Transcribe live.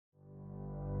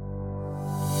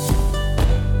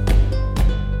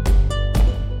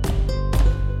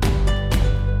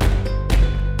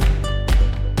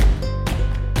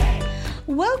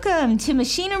Welcome to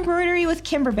Machine Embroidery with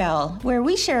Kimberbell, where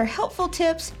we share helpful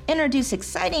tips, introduce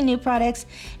exciting new products,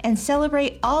 and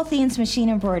celebrate all things machine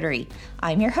embroidery.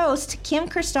 I'm your host, Kim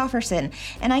Christofferson,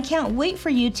 and I can't wait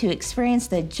for you to experience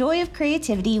the joy of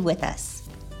creativity with us.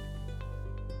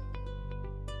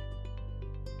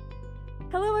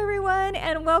 Hello, everyone,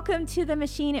 and welcome to the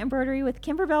Machine Embroidery with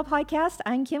Kimberbell podcast.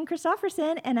 I'm Kim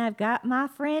Christofferson, and I've got my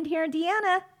friend here,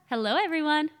 Deanna. Hello,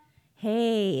 everyone.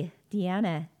 Hey,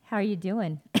 Deanna. How are you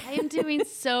doing? I am doing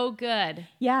so good.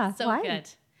 Yeah, so why? good.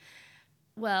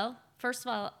 Well, first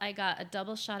of all, I got a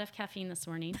double shot of caffeine this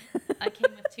morning. I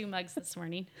came with 2 mugs this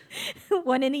morning.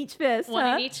 One in each fist, One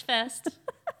huh? in each fist.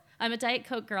 I'm a Diet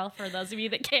Coke girl, for those of you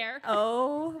that care.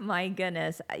 Oh my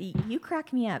goodness, you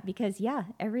crack me up because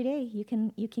every day you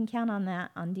can count on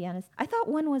that on Deanna's. I thought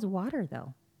one was water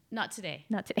though. Not today.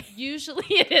 Not today. Usually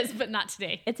it is, but not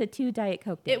today. It's a 2 Diet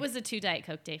Coke day. It was a 2 Diet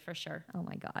Coke day for sure. Oh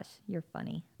my gosh, you're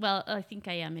funny. Well, I think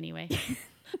I am anyway.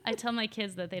 I tell my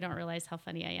kids that they don't realize how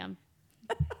funny I am.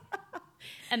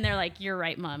 And they're like, "You're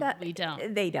right, Mom. We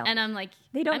don't." They don't. And I'm like,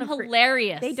 They don't. I'm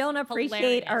hilarious. They don't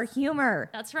appreciate our humor.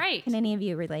 That's right. Can any of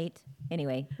you relate?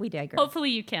 Anyway, we digress. Hopefully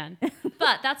you can.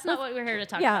 But that's not what we're here to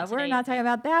talk about today. Yeah, we're not talking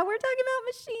about that. We're talking about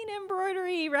machine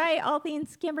embroidery, right? All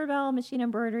things Kimberbell, machine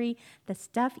embroidery, the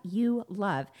stuff you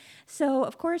love. So,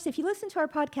 of course, if you listened to our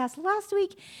podcast last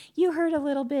week, you heard a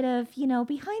little bit of,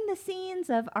 behind the scenes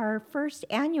of our first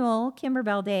annual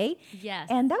Kimberbell Day. Yes.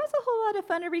 And that was a whole lot of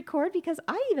fun to record because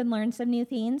I even learned some new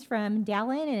things from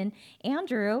Dallin and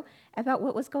Andrew about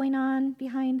what was going on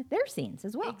behind their scenes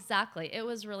as well. Exactly. It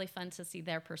was really fun to see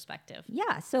their perspective.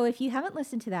 Yeah, so if you haven't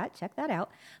listened to that, check that out.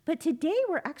 But today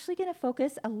we're actually going to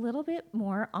focus a little bit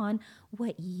more on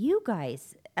what you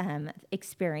guys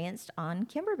experienced on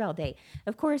Kimberbell Day.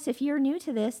 Of course, if you're new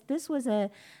to this, this was a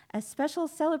special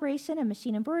celebration of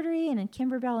machine embroidery and in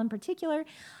Kimberbell in particular,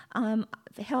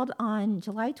 held on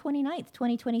July 29th,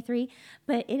 2023.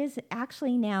 But it is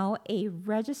actually now a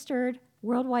registered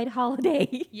worldwide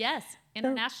holiday. Yes,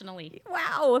 internationally.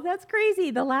 Wow, that's crazy.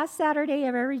 The last Saturday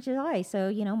of every July.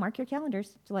 So, mark your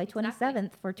calendars, July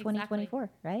 27th for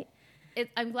 2024, right?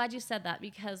 I'm glad you said that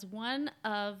because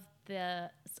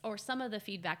some of the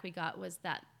feedback we got was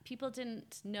that people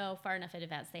didn't know far enough in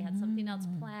advance. They had something else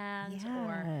planned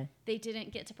or they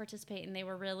didn't get to participate and they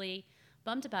were really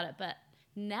bummed about it. But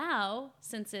now,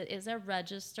 since it is a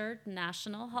registered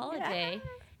national holiday,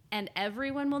 and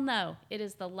everyone will know it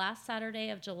is the last Saturday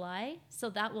of July, so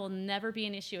that will never be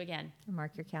an issue again.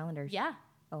 Mark your calendars. Yeah.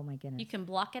 Oh my goodness. You can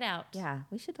block it out. Yeah,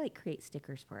 we should create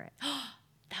stickers for it.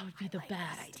 That would be the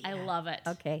best. I love it.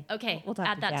 Okay. We'll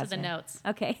add that to the notes.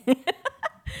 Okay.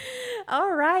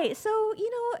 All right. So,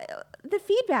 the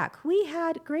feedback, we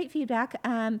had great feedback,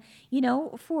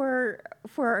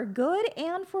 for good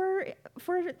and for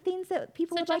things that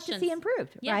people would like to see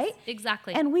improved, yes, right?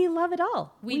 Exactly. And we love it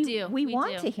all. We do. We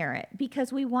want to hear it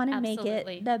because we want to make it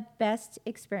Absolutely. the best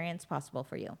experience possible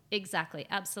for you. Exactly.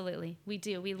 Absolutely. We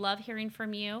do. We love hearing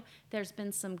from you. There's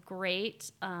been some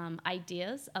great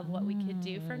ideas of what we could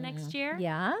do for next year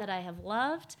that I have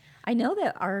loved. I know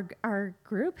that our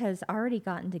group has already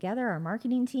gotten together, our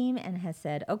marketing team, and has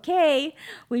said, okay,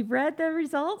 we've read the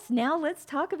results. Now let's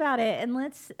talk about it and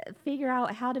let's figure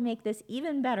out how to make this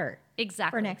even better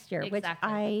for next year, which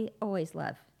I always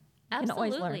love. Absolutely.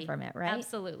 You can always learn from it, right?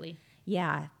 Absolutely.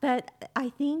 Yeah, but I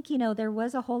think, there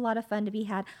was a whole lot of fun to be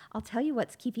had. I'll tell you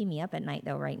what's keeping me up at night,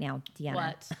 though, right now, Deanna.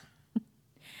 What?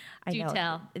 Do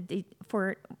tell.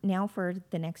 For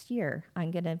the next year,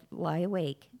 I'm going to lie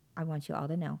awake. I want you all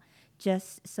to know,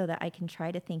 just so that I can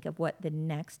try to think of what the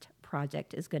next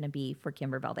project is going to be for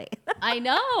Kimberbell Day. I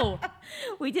know.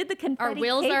 We did the confetti. Our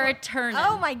wheels are turning.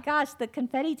 Oh my gosh, the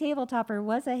confetti table topper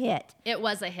was a hit. It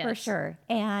was a hit. For sure.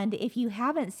 And if you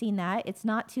haven't seen that, it's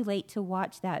not too late to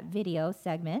watch that video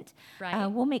segment. Right.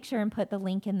 We'll make sure and put the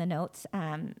link in the notes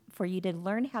for you to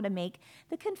learn how to make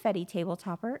the confetti table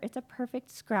topper. It's a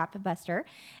perfect scrap buster.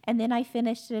 And then I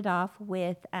finished it off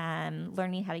with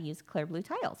learning how to use clear blue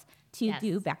tiles to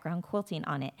do background quilting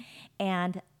on it.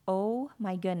 And oh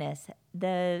my goodness,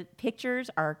 the pictures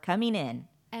are coming in.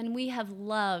 And we have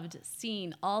loved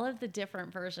seeing all of the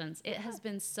different versions. It has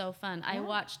been so fun. I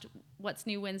watched What's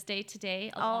New Wednesday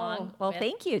today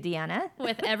thank you, Deanna.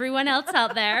 with everyone else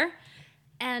out there.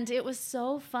 And it was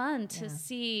so fun to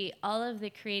see all of the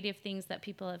creative things that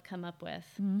people have come up with.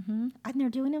 Mm-hmm. And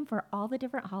they're doing them for all the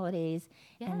different holidays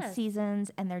and seasons,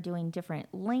 and they're doing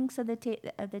different lengths of the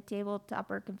table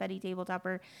topper, confetti table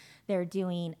topper. They're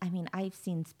doing, I've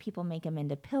seen people make them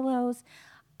into pillows.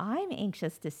 I'm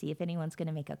anxious to see if anyone's going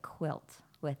to make a quilt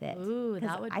with it. Ooh,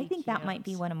 that would be I think that might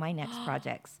be cute. one of my next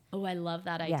projects. Oh, I love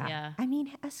that idea. I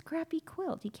mean, a scrappy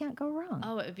quilt. You can't go wrong.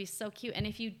 Oh, it would be so cute. And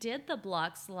if you did the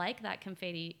blocks like that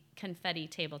confetti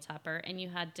table topper and you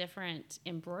had different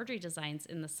embroidery designs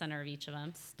in the center of each of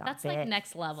them, that's like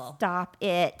next level. Stop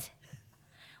it.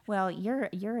 Well, you're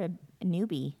a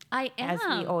newbie. I am. As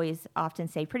we always often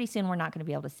say. Pretty soon we're not going to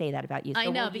be able to say that about you. So I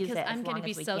know, we'll use because it I'm going to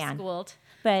be so schooled.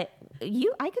 But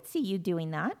I could see you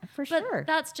doing that for sure.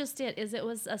 That's just it. It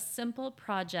was a simple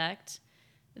project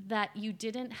that you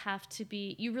didn't have to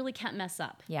be. You really can't mess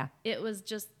up. Yeah. It was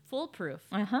just foolproof.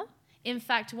 In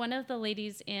fact, one of the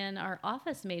ladies in our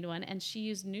office made one, and she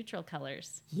used neutral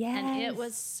colors. Yes. And it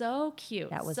was so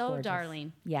cute. That was so gorgeous.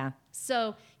 darling. Yeah.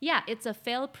 So, yeah, it's a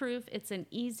fail-proof. It's an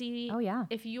easy. Oh, yeah.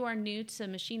 If you are new to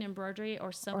machine embroidery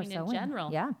or sewing in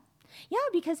general. Yeah. Yeah,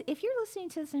 because if you're listening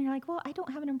to this and you're like, well, I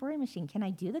don't have an embroidery machine. Can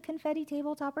I do the confetti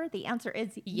table topper? The answer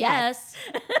is yes.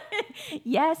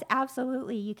 Yes,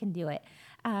 absolutely. You can do it.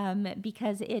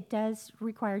 Because it does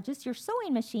require just your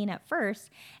sewing machine at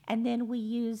first. And then we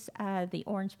use the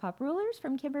orange pop rulers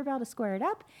from Kimberbell to square it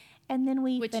up. And then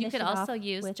which you could also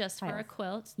use just tiles. For a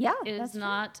quilt. Yeah, it that's is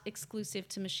not exclusive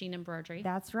to machine embroidery.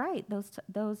 That's right.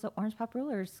 Those orange pop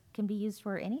rulers can be used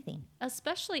for anything.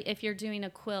 Especially if you're doing a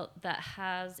quilt that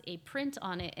has a print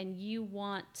on it and you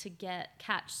want to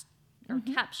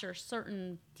capture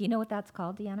certain. Do you know what that's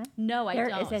called, Deanna? No, I don't.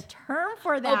 There is a term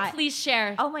for that. Oh, please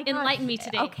share. Oh my gosh. Enlighten me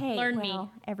today. Okay, Learn me.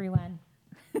 Everyone.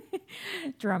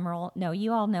 Drum roll. No,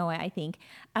 you all know it, I think.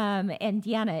 And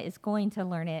Deanna is going to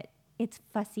learn it. It's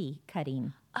fussy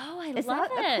cutting. Oh, I Is love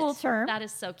that it. a cool term? That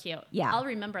is so cute. Yeah. I'll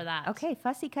remember that. Okay,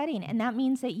 fussy cutting. And that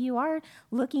means that you are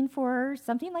looking for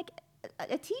something like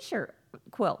a t-shirt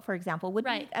quilt, for example, would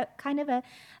be a kind of a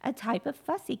type of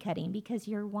fussy cutting because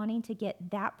you're wanting to get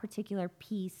that particular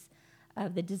piece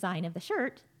of the design of the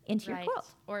shirt into your quilt.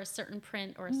 Or a certain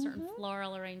print or a certain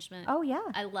floral arrangement. Oh, yeah.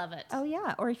 I love it. Oh,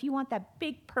 yeah. Or if you want that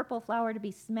big purple flower to be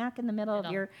smack in the middle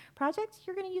of your project,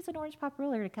 you're going to use an orange pop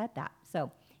ruler to cut that.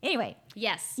 So anyway.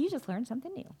 Yes. You just learned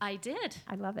something new. I did.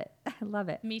 I love it. I love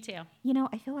it. Me too. You know,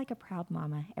 I feel like a proud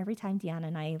mama. Every time Deanna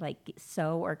and I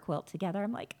sew or quilt together,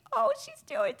 I'm like, oh, she's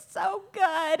doing so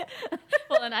good.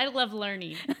 Well, and I love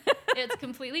learning. It's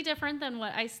completely different than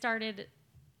what I started.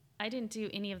 I didn't do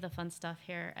any of the fun stuff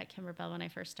here at Kimberbell when I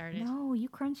first started. No, you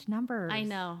crunch numbers. I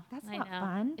know. That's not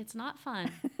fun. It's not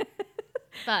fun.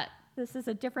 But this is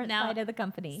a different side of the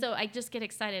company. So I just get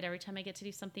excited every time I get to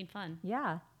do something fun.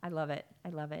 Yeah, I love it. I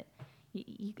love it.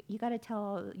 You got to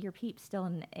tell your peeps still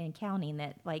in counting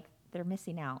that they're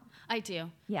missing out. I do.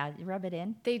 Yeah, rub it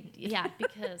in.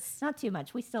 Because not too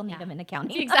much. We still need them in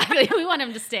accounting. Exactly. We want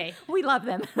them to stay. We love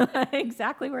them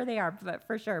exactly where they are, but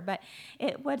for sure. But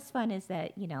what's fun is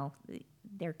that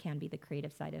there can be the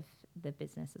creative side of the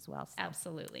business as well. So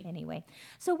absolutely. Anyway,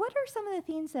 so what are some of the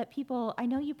things that people? I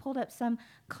know you pulled up some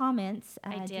comments,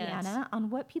 Deanna, on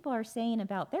what people are saying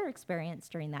about their experience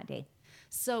during that day.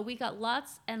 So we got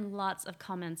lots and lots of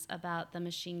comments about the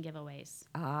machine giveaways.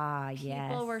 Ah, yes.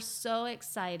 People were so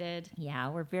excited. Yeah,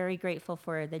 we're very grateful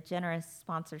for the generous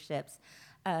sponsorships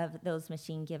of those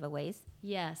machine giveaways.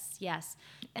 Yes, yes.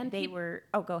 And they were,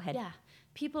 oh, go ahead. Yeah.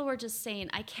 People were just saying,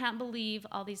 I can't believe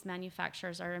all these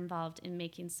manufacturers are involved in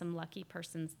making some lucky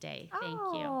person's day. Thank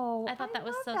you. I thought that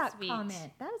was so sweet.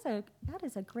 Comment. That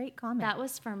is a great comment. That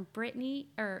was from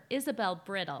Isabel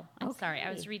Brittle. I'm sorry, I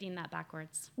was reading that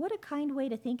backwards. What a kind way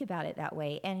to think about it that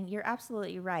way. And you're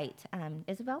absolutely right.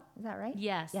 Isabel, is that right?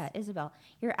 Yes. Yeah, Isabel.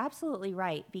 You're absolutely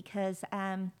right because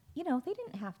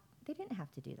they didn't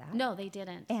have to do that. No, they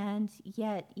didn't. And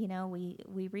yet,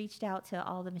 we reached out to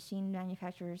all the machine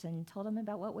manufacturers and told them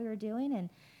about what we were doing. And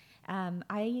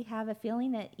I have a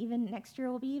feeling that even next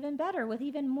year will be even better with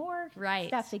even more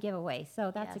stuff to give away.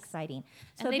 So that's exciting.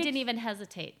 So and they didn't even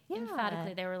hesitate. Yeah.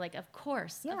 Emphatically, they were like, of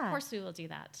course we will do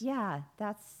that. Yeah,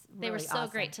 that's really They were so awesome.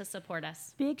 great to support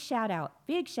us. Big shout out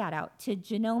to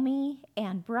Janome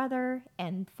and Brother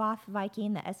and Foth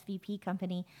Viking, the SVP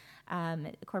company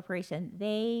corporation.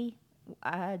 They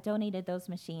donated those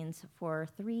machines for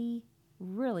 3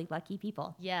 really lucky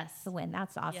people. Yes. To win.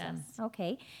 That's awesome. Yes.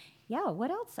 Okay. Yeah.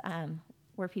 What else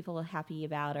were people happy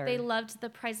about? They loved the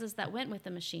prizes that went with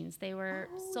the machines. They were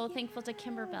thankful to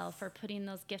Kimberbell for putting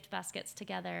those gift baskets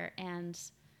together and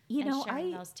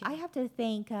sharing those too. I have to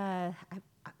thank,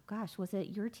 was it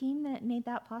your team that made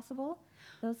that possible?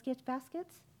 Those gift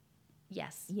baskets?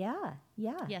 Yes. Yeah.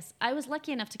 Yeah. Yes. I was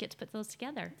lucky enough to get to put those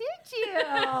together. Did you?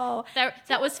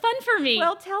 That was fun for me.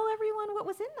 Well, tell everyone what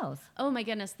was in those. Oh my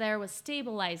goodness. There was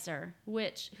stabilizer,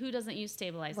 which who doesn't use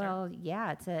stabilizer? Well,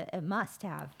 yeah, it's a must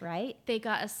have, right? They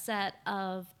got a set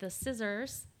of the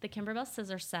scissors, the Kimberbell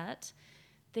scissor set.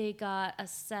 They got a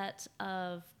set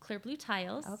of clear blue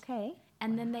tiles. Okay.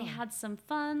 And then they had some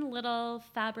fun little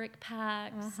fabric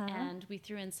packs, Uh-huh. and we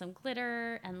threw in some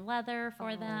glitter and leather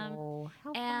for them.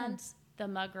 How And fun. the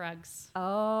mug rugs.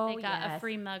 Oh, They got yes. a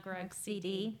free mug rug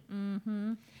CD.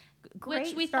 Mm-hmm. Great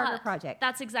Which we starter thought, project.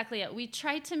 that's exactly it. We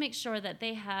tried to make sure that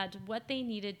they had what they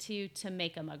needed to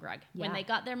make a mug rug. When Yeah. they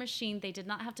got their machine, they did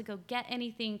not have to go get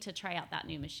anything to try out that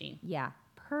new machine. Yeah,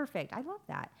 perfect. I love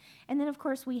that. And then, of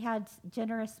course, we had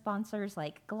generous sponsors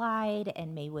like Glide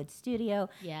and Maywood Studio,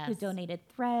 who Yes. donated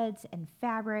threads and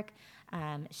fabric.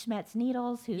 Schmetz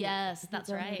Needles, who Yes, that's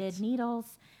donated right.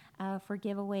 needles for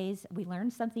giveaways. We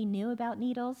learned something new about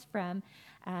needles from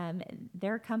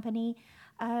their company.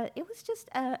 It was just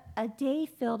a day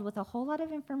filled with a whole lot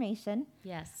of information,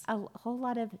 Yes, a whole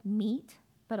lot of meat,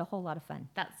 but a whole lot of fun.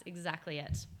 that's exactly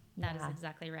it. That is Yeah.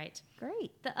 exactly right.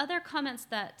 Great. The other comments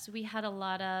that we had a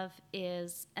lot of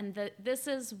is, and this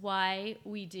is why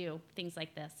we do things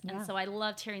like this. Yeah. And so I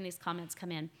loved hearing these comments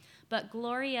come in. But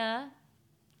Gloria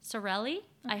Sorelli,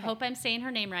 I hope I'm saying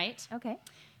her name right. Okay.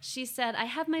 She said, I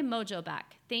have my mojo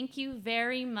back. Thank you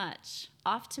very much.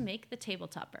 Off to make the table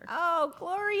topper. Oh,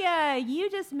 Gloria, you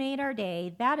just made our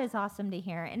day. That is awesome to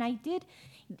hear. And I did,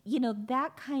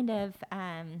 that kind of,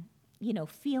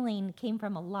 feeling came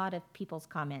from a lot of people's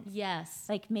comments. Yes.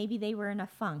 Like maybe they were in a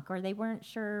funk or they weren't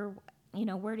sure,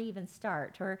 where to even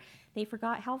start, or they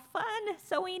forgot how fun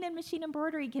sewing and machine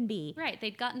embroidery can be. Right.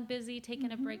 They'd gotten busy,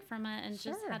 taken a break from it, and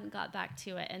just Sure. hadn't got back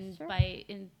to it. And Sure. by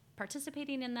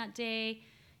participating in that day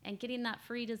and getting that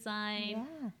free design,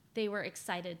 Yeah. they were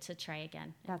excited to try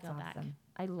again and That's go back. awesome.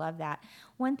 I love that.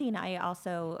 One thing I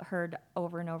also heard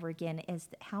over and over again is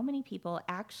how many people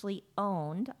actually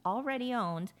already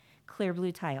owned clear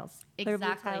blue tiles. Clear blue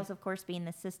Exactly. tiles, of course, being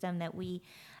the system that we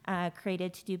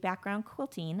created to do background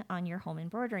quilting on your home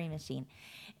embroidery machine.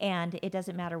 And it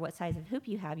doesn't matter what size of hoop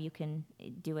you have. You can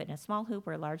do it in a small hoop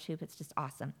or a large hoop. It's just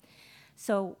awesome.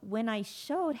 So when I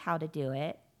showed how to do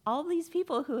it, all these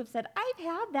people who have said, I've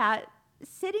had that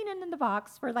sitting in the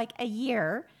box for like a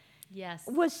year, Yes.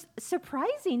 was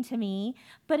surprising to me,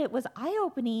 but it was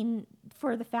eye-opening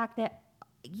for the fact that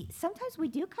sometimes we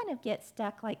do kind of get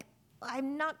stuck like,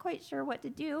 I'm not quite sure what to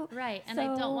do. Right. And I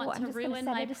don't so want I'm to just gonna ruin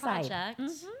set my it aside. project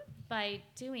by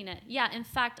doing it. Yeah. In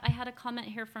fact, I had a comment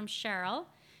here from Cheryl,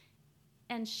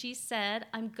 and she said,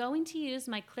 I'm going to use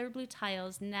my clear blue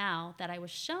tiles now that I was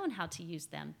shown how to use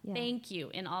them. Yeah. Thank you,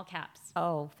 in all caps.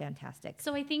 Oh, fantastic.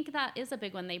 So I think that is a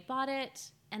big one. They bought it,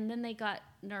 and then they got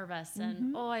nervous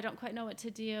and, I don't quite know what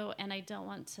to do, and I don't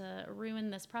want to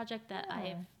ruin this project that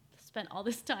I've spent all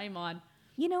this time on.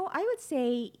 I would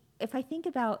say if I think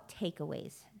about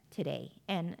takeaways today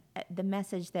and the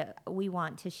message that we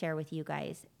want to share with you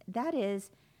guys, that is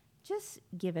just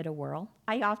give it a whirl.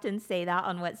 I often say that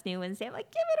on What's New Wednesday. I'm like,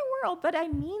 give it a whirl, but I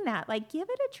mean that. Like, give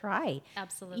it a try.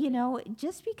 Absolutely.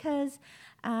 Just because,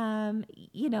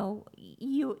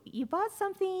 you bought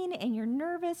something and you're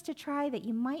nervous to try that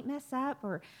you might mess up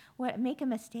or make a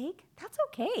mistake, that's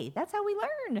okay. That's how we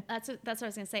learn. That's what I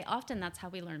was going to say. Often that's how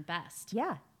we learn best.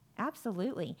 Yeah,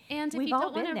 absolutely. And if We've you all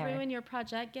don't want been to there. ruin your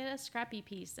project, get a scrappy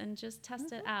piece and just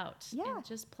test it out. Yeah. And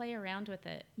just play around with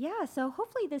it. Yeah, so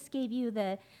hopefully this gave you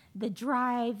the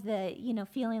drive, the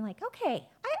feeling like, okay,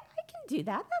 I can do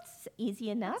that. That's easy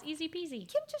enough. It's easy peasy.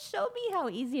 Kim just showed me how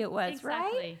easy it was, right?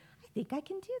 Exactly. I think I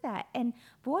can do that. And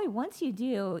boy, once you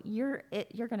do, you're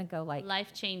going to go like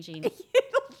Life changing.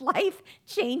 life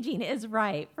changing is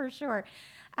right for sure.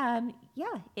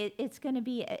 It's going to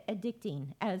be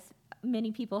addicting, as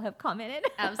many people have commented.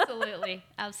 Absolutely.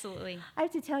 Absolutely. I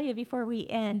have to tell you before we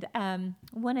end,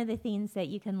 one of the things that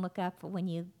you can look up when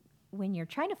you're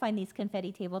trying to find these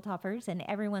confetti table toppers and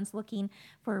everyone's looking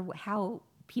for how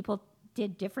people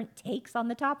did different takes on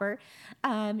the topper,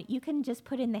 you can just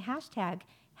put in the hashtag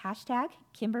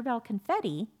Kimberbell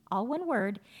confetti, all one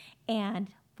word, and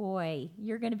boy,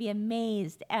 you're going to be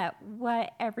amazed at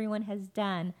what everyone has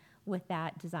done with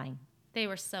that design. They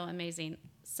were so amazing.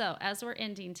 So as we're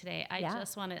ending today, I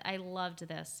loved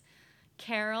this.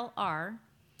 Carol R.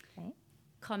 Okay.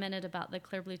 commented about the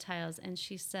clear blue tiles, and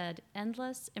she said,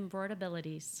 endless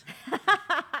embroiderabilities.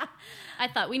 I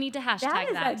thought we need to hashtag that.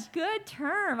 That is a good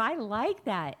term. I like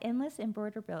that. Endless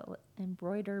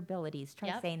embroiderabilities.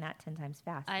 Try saying that 10 times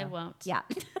fast. I though. won't. Yeah.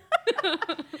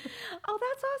 Oh,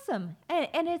 that's awesome.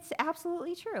 And it's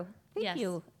absolutely true. Thank Yes.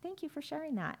 you. Thank you for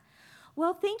sharing that.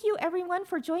 Well, thank you everyone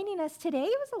for joining us today.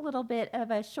 It was a little bit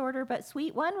of a shorter but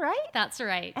sweet one, right? That's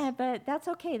right. But that's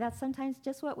okay. That's sometimes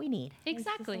just what we need. Exactly.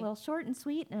 It's just a little short and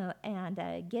sweet,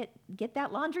 and get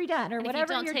that laundry done or and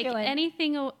whatever if you you're don't take doing.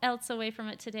 anything else away from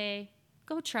it today,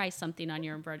 go try something on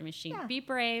your embroidery machine. Yeah. Be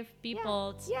brave, be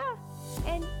bold. Yeah,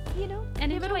 and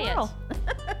And give enjoy it a whirl.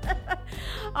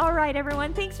 All right,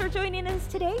 everyone. Thanks for joining us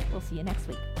today. We'll see you next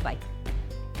week. Bye.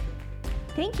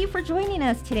 Thank you for joining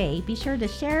us today. Be sure to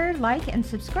share, like, and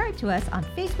subscribe to us on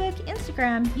Facebook,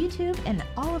 Instagram, YouTube, and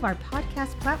all of our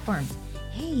podcast platforms.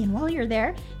 Hey, and while you're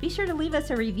there, be sure to leave us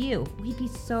a review. We'd be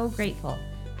so grateful.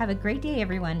 Have a great day,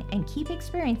 everyone, and keep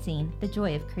experiencing the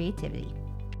joy of creativity.